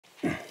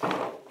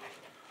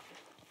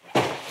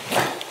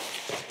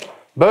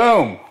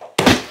Boom.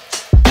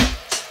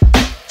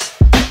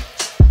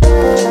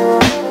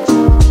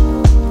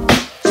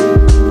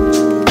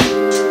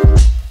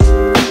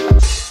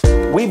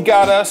 We've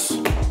got us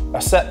a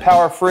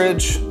SetPower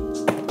fridge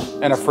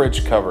and a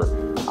fridge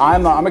cover.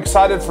 I'm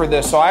excited for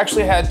this. So I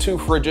actually had two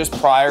fridges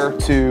prior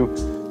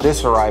to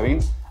this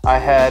arriving. I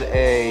had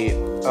a,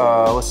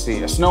 let's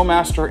see, a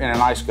Snowmaster and an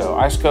Iceco.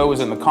 Iceco was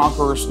in the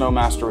Conqueror,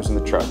 Snowmaster was in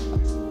the truck.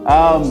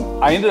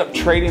 I ended up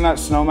trading that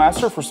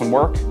Snowmaster for some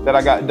work that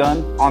I got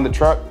done on the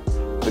truck.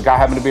 The guy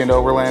happened to be an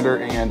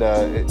Overlander, and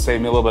it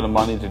saved me a little bit of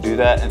money to do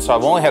that. And so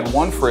I've only had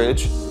one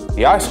fridge,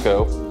 the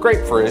Iceco,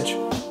 great fridge.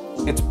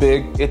 It's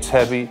big, it's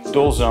heavy,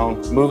 dual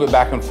zone, move it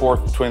back and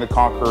forth between the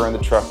Conqueror and the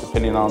truck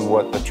depending on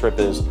what the trip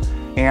is.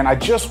 And I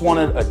just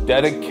wanted a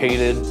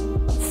dedicated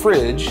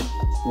fridge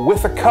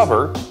with a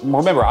cover.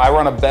 Remember, I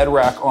run a bed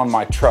rack on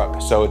my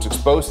truck, so it's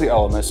exposed to the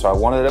elements, so I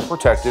wanted it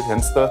protected,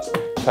 hence the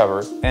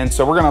cover. And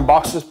so we're gonna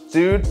box this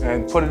dude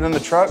and put it in the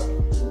truck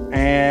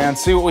and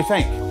see what we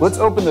think. Let's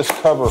open this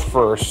cover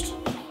first.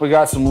 We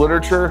got some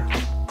literature,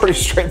 pretty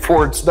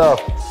straightforward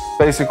stuff.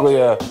 Basically,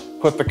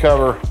 put the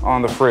cover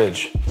on the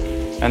fridge.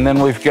 And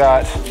then we've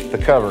got the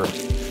cover.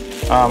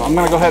 I'm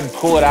gonna go ahead and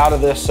pull it out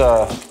of this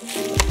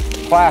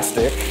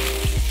plastic.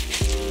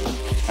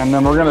 And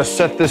then we're gonna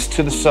set this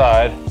to the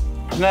side.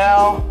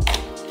 Now,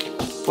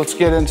 let's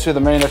get into the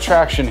main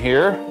attraction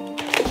here.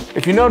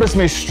 If you notice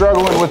me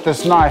struggling with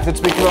this knife, it's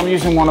because I'm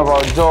using one of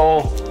our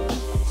dull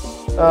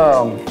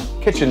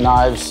kitchen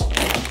knives,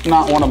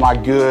 not one of my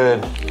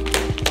good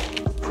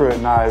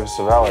Pruitt knives,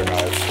 of Valor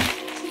knives.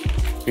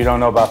 If you don't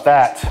know about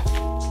that,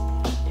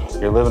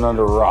 you're living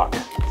under a rock.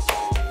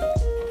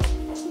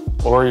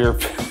 Or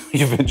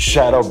you've been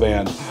shadow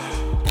banned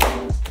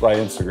by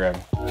Instagram.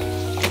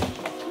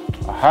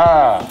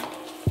 Aha.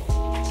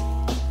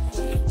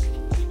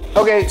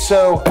 Okay,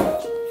 so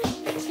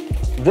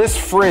this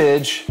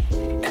fridge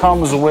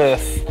comes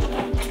with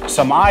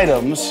some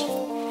items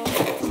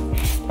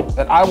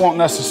that I won't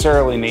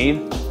necessarily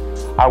need.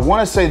 I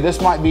want to say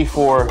this might be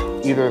for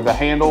either the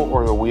handle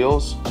or the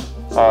wheels.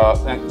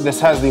 And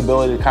this has the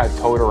ability to kind of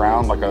tow it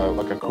around like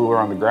a cooler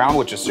on the ground,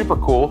 which is super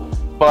cool,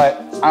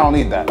 but I don't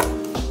need that.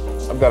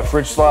 I've got a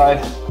fridge slide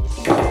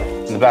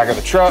in the back of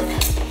the truck.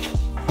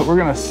 But we're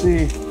gonna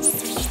see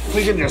if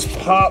we can just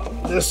pop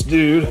this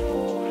dude.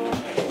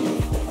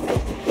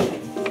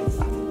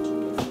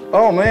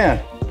 Oh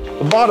man,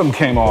 the bottom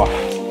came off.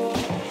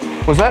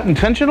 Was that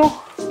intentional?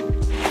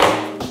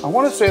 I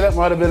want to say that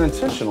might have been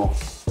intentional.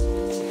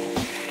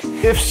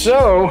 If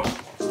so,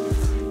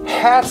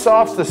 hats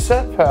off to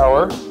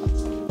SetPower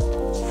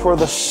for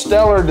the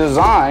stellar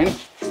design.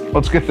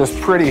 Let's get this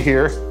pretty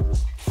here.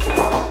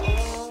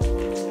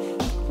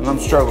 And I'm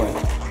struggling.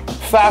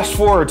 Fast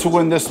forward to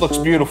when this looks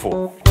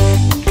beautiful.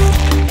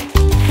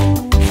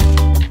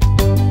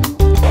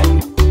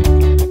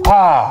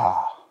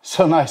 Ah,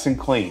 so nice and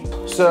clean.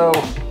 So,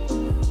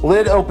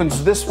 lid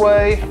opens this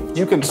way.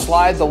 You can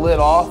slide the lid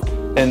off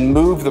and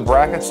move the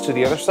brackets to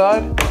the other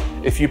side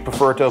if you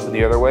prefer it to open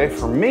the other way.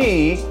 For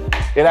me,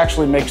 it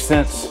actually makes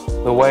sense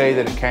the way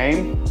that it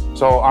came.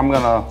 So I'm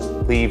gonna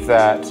leave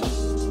that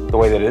the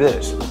way that it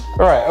is.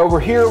 All right, over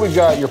here we've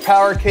got your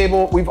power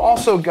cable. We've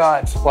also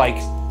got like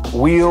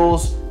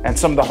wheels and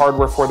some of the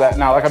hardware for that.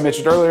 Now, like I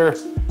mentioned earlier,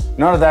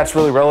 none of that's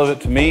really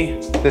relevant to me.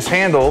 This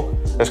handle,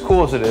 as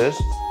cool as it is,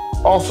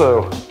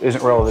 also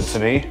isn't relevant to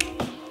me.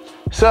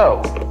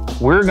 So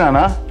we're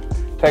gonna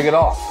take it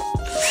off.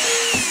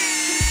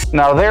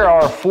 Now there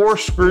are 4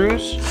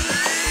 screws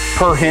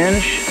per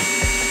hinge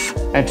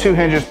and 2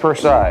 hinges per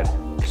side.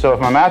 So if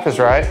my math is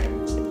right,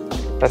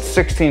 that's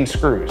 16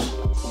 screws.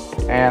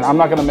 And I'm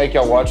not gonna make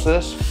y'all watch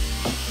this.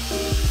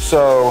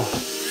 So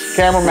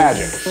camera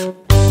magic.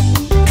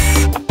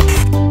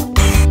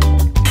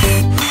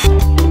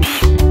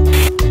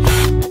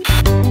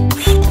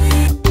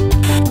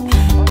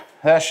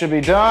 That should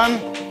be done.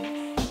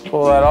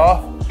 Pull that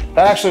off.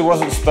 That actually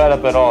wasn't sped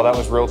up at all. That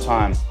was real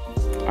time.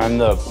 I'm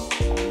the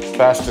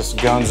fastest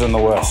guns in the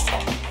West.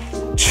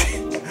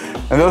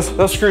 And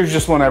those screws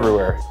just went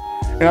everywhere.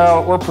 You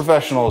know, we're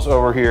professionals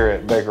over here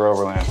at Baker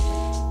Overland.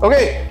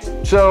 Okay,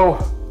 so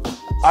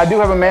I do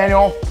have a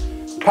manual,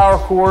 power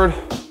cord,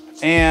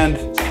 and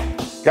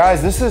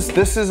guys, this is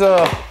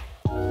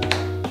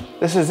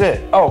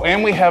it. Oh,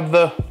 and we have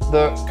the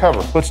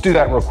cover. Let's do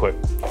that real quick.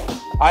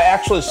 I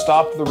actually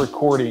stopped the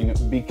recording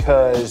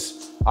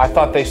because I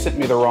thought they sent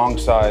me the wrong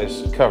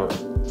size cover.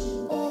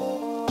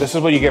 This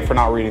is what you get for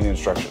not reading the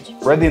instructions.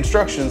 Read the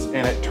instructions,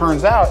 and it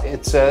turns out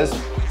it says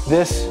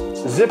this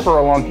zipper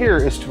along here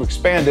is to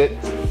expand it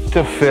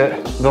to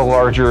fit the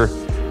larger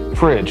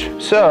fridge.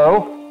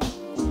 So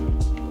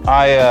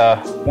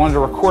I wanted to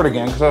record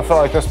again because I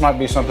felt like this might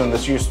be something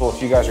that's useful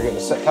if you guys are getting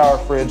a SetPower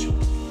fridge.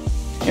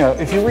 You know,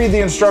 if you read the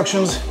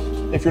instructions,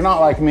 if you're not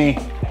like me,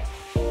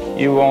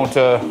 you won't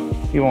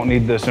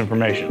need this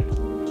information.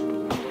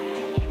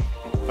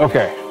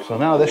 Okay, so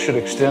now this should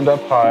extend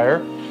up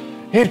higher.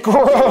 It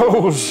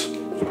grows!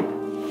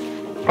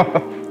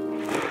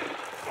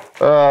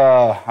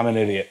 I'm an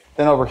idiot.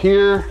 Then over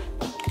here,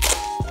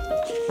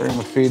 we're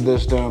gonna feed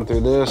this down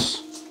through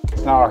this.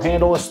 Now our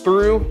handle is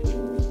through.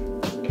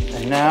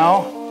 And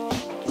now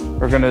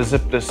we're gonna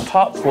zip this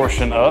top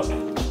portion up.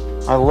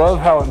 I love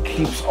how it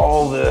keeps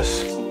all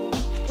this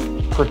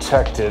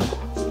protected.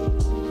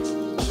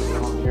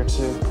 So here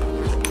too.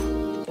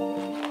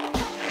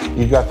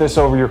 You've got this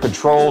over your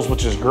controls,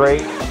 which is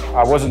great.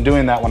 I wasn't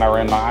doing that when I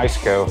ran my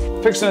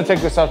IceCo. Fixing to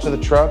take this out to the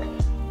truck.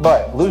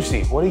 But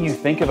Lucy, what do you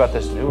think about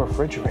this new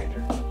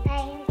refrigerator?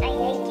 I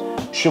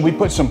like it. Should we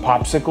put some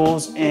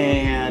popsicles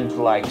and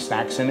like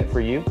snacks in it for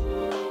you?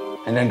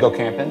 And then go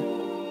camping?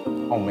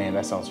 Oh man,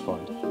 that sounds fun.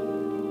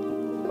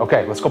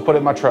 Okay, let's go put it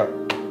in my truck.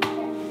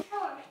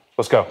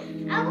 Let's go.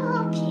 I will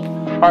help you.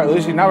 All right,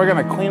 Lucy, now we're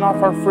gonna clean off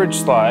our fridge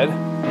slide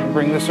and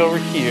bring this over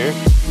here.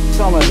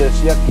 Some of this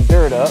yucky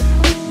dirt up.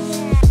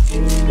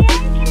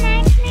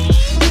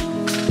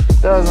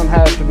 Doesn't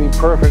have to be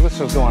perfect. This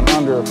is going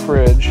under a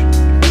fridge.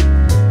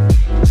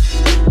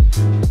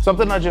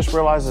 Something I just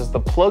realized is the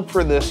plug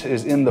for this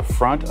is in the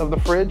front of the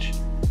fridge,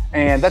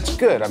 and that's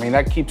good. I mean,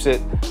 that keeps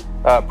it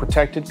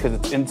protected because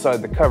it's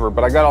inside the cover,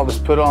 but I got all this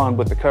put on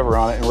with the cover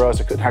on it and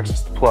realized I couldn't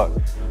access the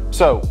plug.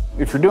 So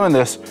if you're doing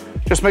this,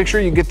 just make sure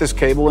you get this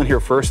cable in here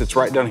first. It's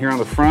right down here on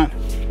the front.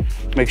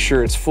 Make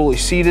sure it's fully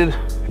seated,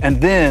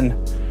 and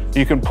then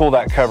you can pull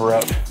that cover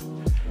up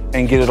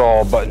and get it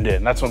all buttoned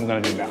in. That's what I'm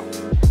gonna do now.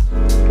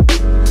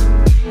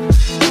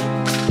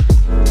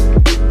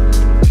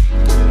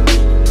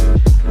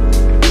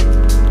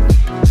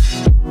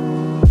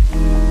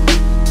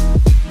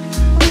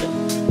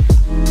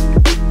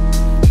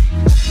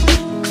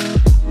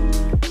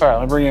 All right,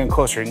 let me bring you in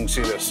closer, you can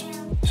see this.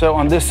 So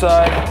on this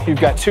side, you've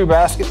got two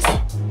baskets,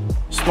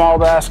 small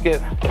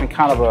basket and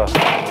kind of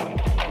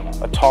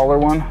a taller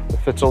one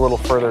that fits a little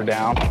further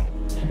down.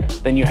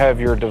 Then you have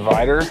your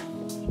divider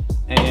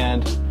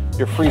and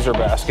your freezer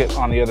basket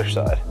on the other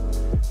side,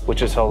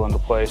 which is held into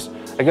place.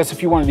 I guess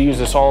if you wanted to use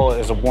this all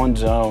as a one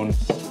zone,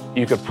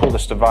 you could pull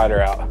this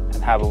divider out and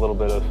have a little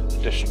bit of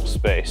additional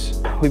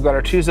space. We've got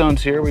our two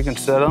zones here, we can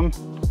set them.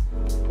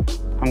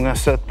 I'm gonna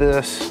set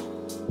this,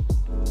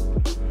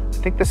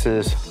 I think this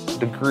is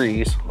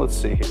degrees. Let's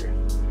see here.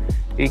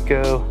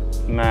 Eco,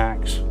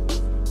 max,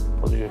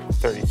 we'll do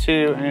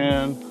 32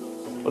 and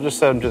we'll just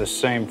set them to the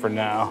same for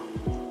now.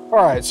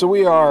 All right, so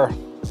we are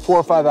 4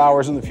 or 5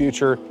 hours in the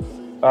future.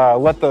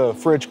 Let the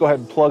fridge go ahead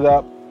and plug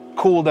up,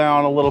 cool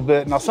down a little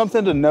bit. Now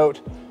something to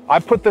note, I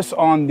put this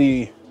on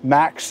the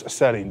max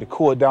setting to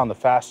cool it down the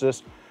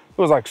fastest.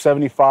 It was like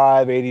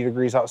 75, 80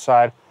 degrees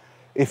outside.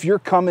 If you're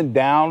coming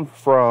down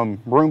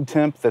from room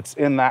temp that's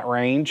in that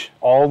range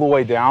all the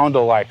way down to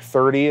like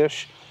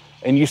 30-ish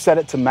and you set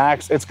it to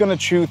max, it's gonna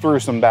chew through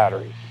some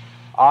battery.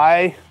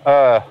 I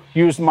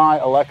used my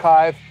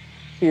Hive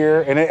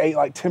here and it ate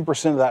like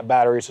 10% of that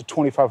battery. It's a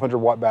 2,500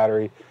 watt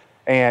battery.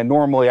 And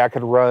normally I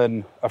could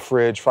run a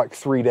fridge for like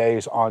 3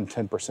 days on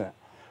 10%.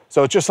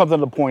 So it's just something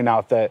to point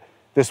out that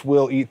this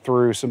will eat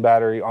through some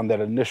battery on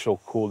that initial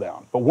cool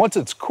down. But once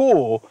it's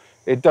cool,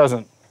 it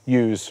doesn't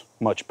use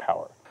much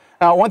power.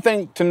 Now, one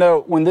thing to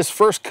note, when this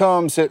first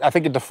comes, I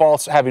think it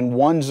defaults having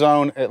one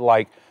zone at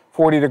like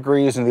 40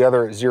 degrees and the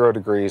other at 0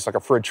 degrees, like a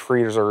fridge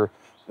freezer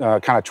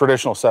kind of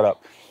traditional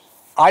setup.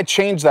 I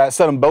changed that,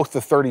 set them both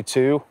to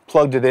 32,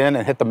 plugged it in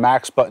and hit the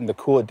max button to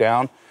cool it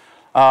down.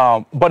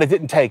 But it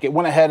didn't take. It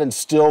went ahead and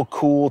still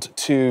cooled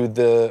to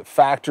the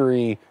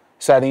factory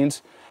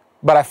settings.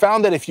 But I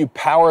found that if you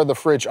power the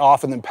fridge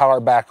off and then power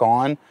it back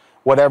on,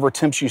 whatever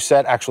temps you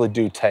set actually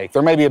do take.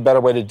 There may be a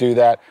better way to do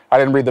that. I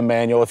didn't read the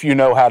manual. If you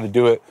know how to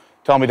do it,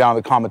 tell me down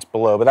in the comments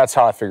below, but that's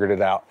how I figured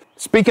it out.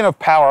 Speaking of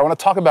power, I want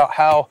to talk about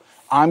how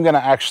I'm going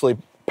to actually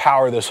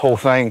power this whole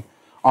thing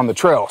on the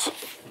trails.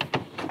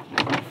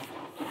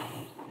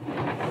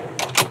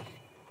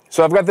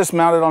 So I've got this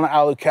mounted on an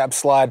alu cab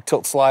slide,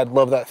 tilt slide,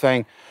 love that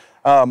thing.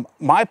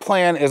 My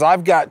plan is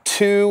I've got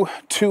two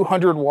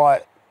 200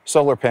 watt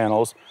solar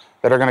panels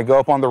that are gonna go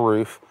up on the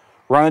roof,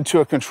 run into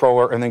a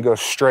controller, and then go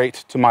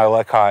straight to my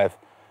Hive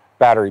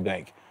battery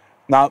bank.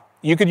 Now,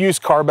 you could use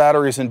car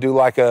batteries and do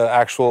like a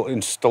actual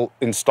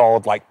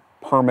installed like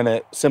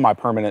permanent,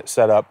 semi-permanent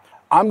setup.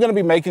 I'm gonna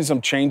be making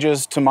some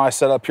changes to my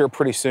setup here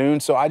pretty soon,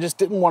 so I just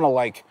didn't wanna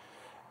like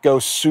go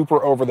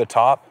super over the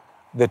top.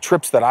 The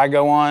trips that I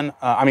go on,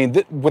 I mean,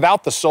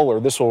 without the solar,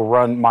 this will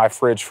run my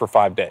fridge for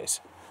 5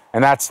 days.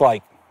 And that's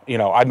like, you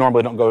know, I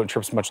normally don't go on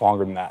trips much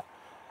longer than that.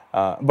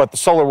 But the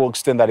solar will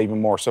extend that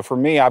even more. So for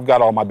me, I've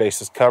got all my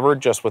bases covered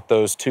just with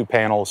those two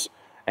panels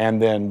and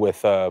then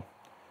with the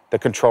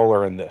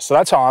controller and this. So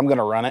that's how I'm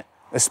gonna run it.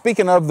 And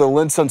speaking of the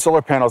Linsun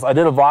solar panels, I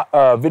did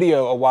a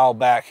video a while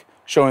back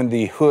showing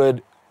the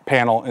hood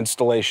panel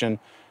installation,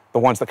 the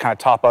ones that kind of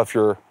top off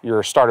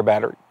your starter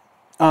battery.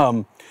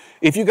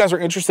 If you guys are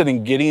interested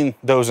in getting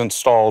those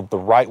installed the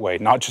right way,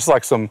 not just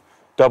like some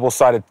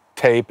double-sided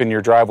tape in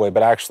your driveway,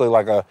 but actually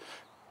like a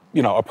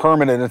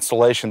permanent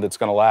installation that's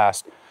gonna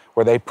last,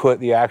 where they put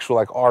the actual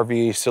like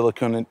RV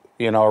silicone,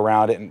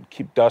 around it and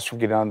keep dust from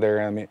getting on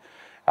there. I mean,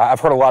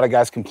 I've heard a lot of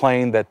guys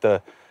complain that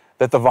the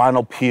that the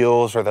vinyl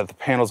peels or that the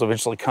panels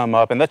eventually come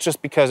up, and that's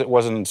just because it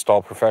wasn't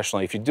installed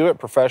professionally. If you do it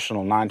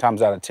professional, 9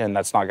 times out of 10,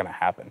 that's not gonna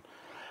happen.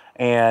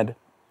 And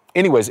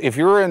anyways, if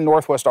you're in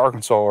Northwest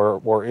Arkansas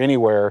or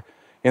anywhere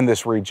in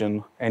this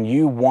region and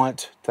you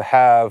want to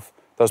have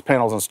those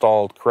panels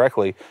installed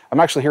correctly, I'm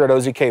actually here at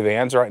OZK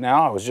Vans right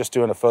now. I was just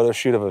doing a photo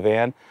shoot of a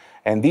van,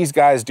 and these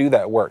guys do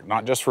that work,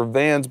 not just for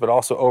vans, but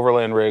also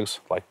overland rigs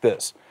like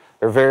this.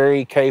 They're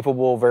very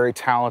capable, very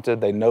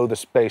talented. They know the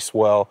space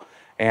well,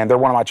 and they're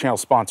one of my channel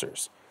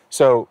sponsors.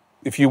 So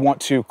if you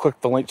want to click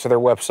the link to their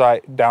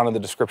website down in the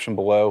description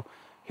below,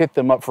 hit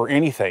them up for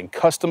anything,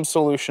 custom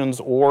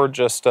solutions or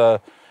just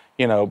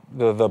you know,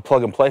 the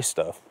plug and play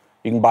stuff.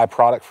 You can buy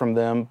product from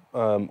them,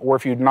 or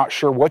if you're not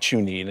sure what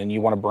you need and you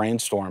want to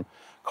brainstorm,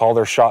 call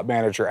their shop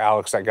manager,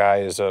 Alex. That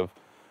guy is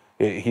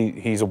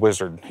he's a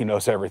wizard. He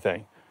knows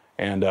everything.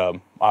 And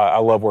I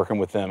love working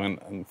with them, and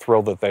I'm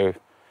thrilled that they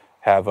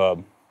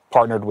have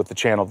partnered with the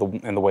channel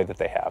in the way that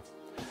they have.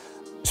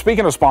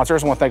 Speaking of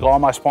sponsors, I want to thank all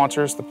my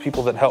sponsors, the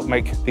people that help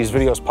make these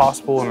videos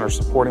possible and are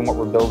supporting what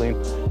we're building.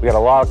 We got a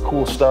lot of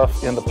cool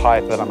stuff in the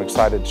pipe that I'm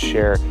excited to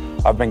share.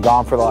 I've been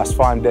gone for the last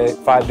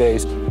 5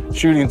 days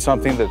shooting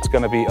something that's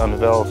going to be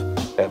unveiled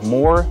at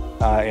More,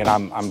 and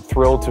I'm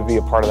thrilled to be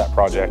a part of that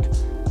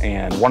project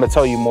and want to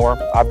tell you more.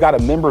 I've got a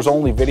members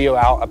only video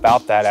out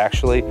about that.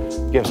 Actually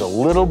gives a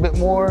little bit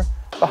more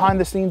behind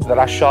the scenes that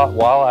I shot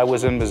while I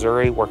was in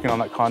Missouri working on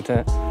that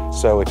content.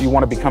 So if you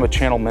want to become a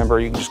channel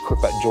member, you can just click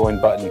that join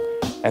button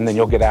and then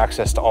you'll get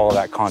access to all of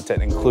that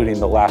content, including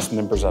the last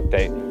members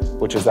update,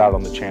 which is out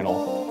on the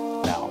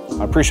channel now.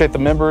 I appreciate the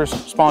members,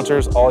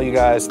 sponsors, all you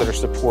guys that are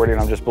supporting.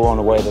 I'm just blown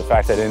away the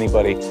fact that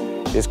anybody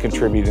is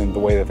contributing the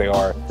way that they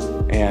are.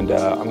 And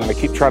I'm gonna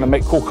keep trying to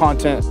make cool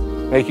content,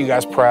 make you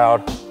guys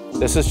proud.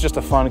 This is just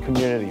a fun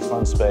community,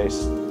 fun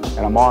space, and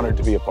I'm honored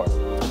to be a part of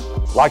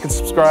it. Like and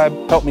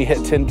subscribe, help me hit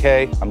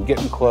 10K. I'm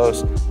getting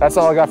close. That's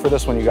all I got for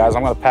this one, you guys.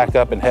 I'm gonna pack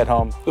up and head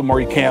home. The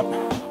more you camp,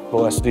 the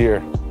less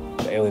deer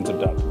the aliens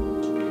abduct.